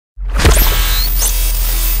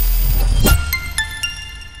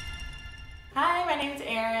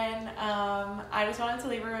I just wanted to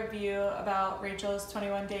leave a review about Rachel's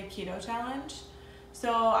 21-day keto challenge.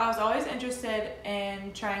 So I was always interested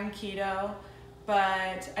in trying keto,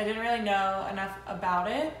 but I didn't really know enough about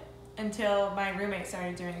it until my roommate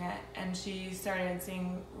started doing it, and she started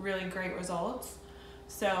seeing really great results.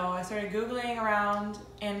 So I started Googling around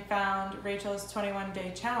and found Rachel's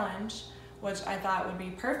 21-day challenge, which I thought would be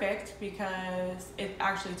perfect because it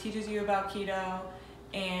actually teaches you about keto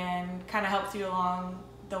and kind of helps you along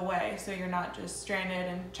the way, so you're not just stranded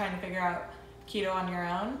and trying to figure out keto on your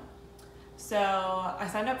own. So I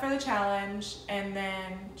signed up for the challenge, and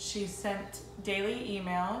then she sent daily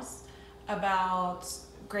emails about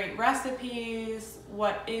great recipes,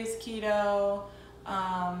 what is keto,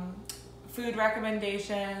 food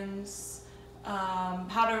recommendations,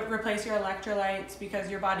 how to replace your electrolytes because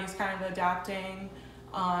your body's kind of adapting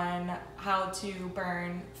on how to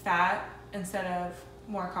burn fat instead of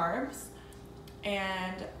more carbs.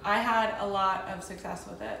 And I had a lot of success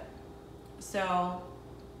with it. So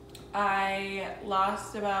I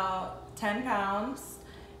lost about 10 pounds,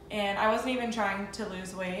 and I wasn't even trying to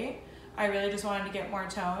lose weight. I really just wanted to get more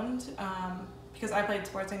toned because I played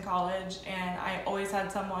sports in college, and I always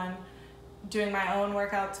had someone doing my own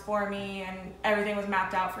workouts for me, and everything was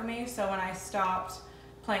mapped out for me. So when I stopped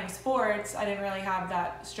playing sports, I didn't really have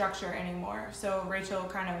that structure anymore. So Rachel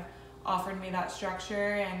kind of offered me that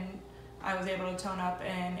structure, and I was able to tone up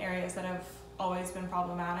in areas that have always been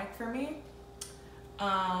problematic for me.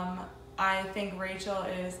 I think Rachel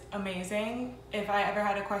is amazing. If I ever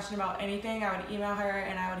had a question about anything, I would email her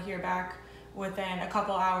and I would hear back within a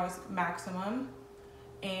couple hours maximum.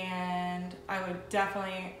 And I would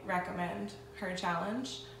definitely recommend her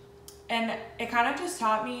challenge. And it kind of just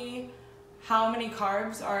taught me how many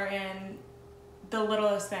carbs are in the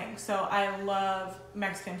littlest things. So I love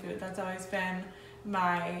Mexican food. That's always been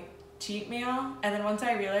my cheat meal. And then once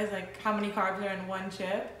I realized like how many carbs are in one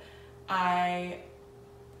chip, I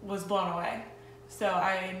was blown away. So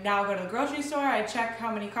I now go to the grocery store, I check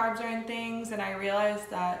how many carbs are in things, and I realize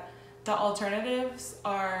that the alternatives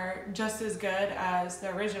are just as good as the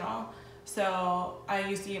original. So I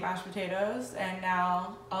used to eat mashed potatoes, and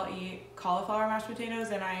now I'll eat cauliflower mashed potatoes,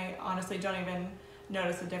 and I honestly don't even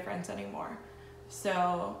notice the difference anymore.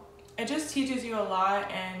 So it just teaches you a lot,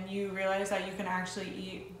 and you realize that you can actually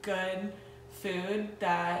eat good food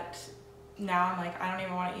that now I'm like, I don't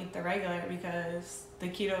even want to eat the regular because the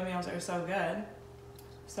keto meals are so good.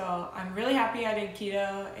 So I'm really happy I did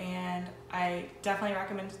keto, and I definitely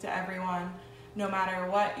recommend it to everyone, no matter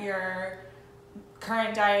what your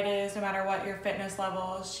current diet is, no matter what your fitness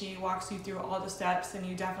level. She walks you through all the steps, and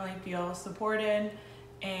you definitely feel supported,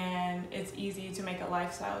 and it's easy to make a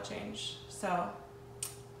lifestyle change. So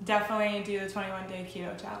definitely do the 21-day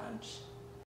keto challenge.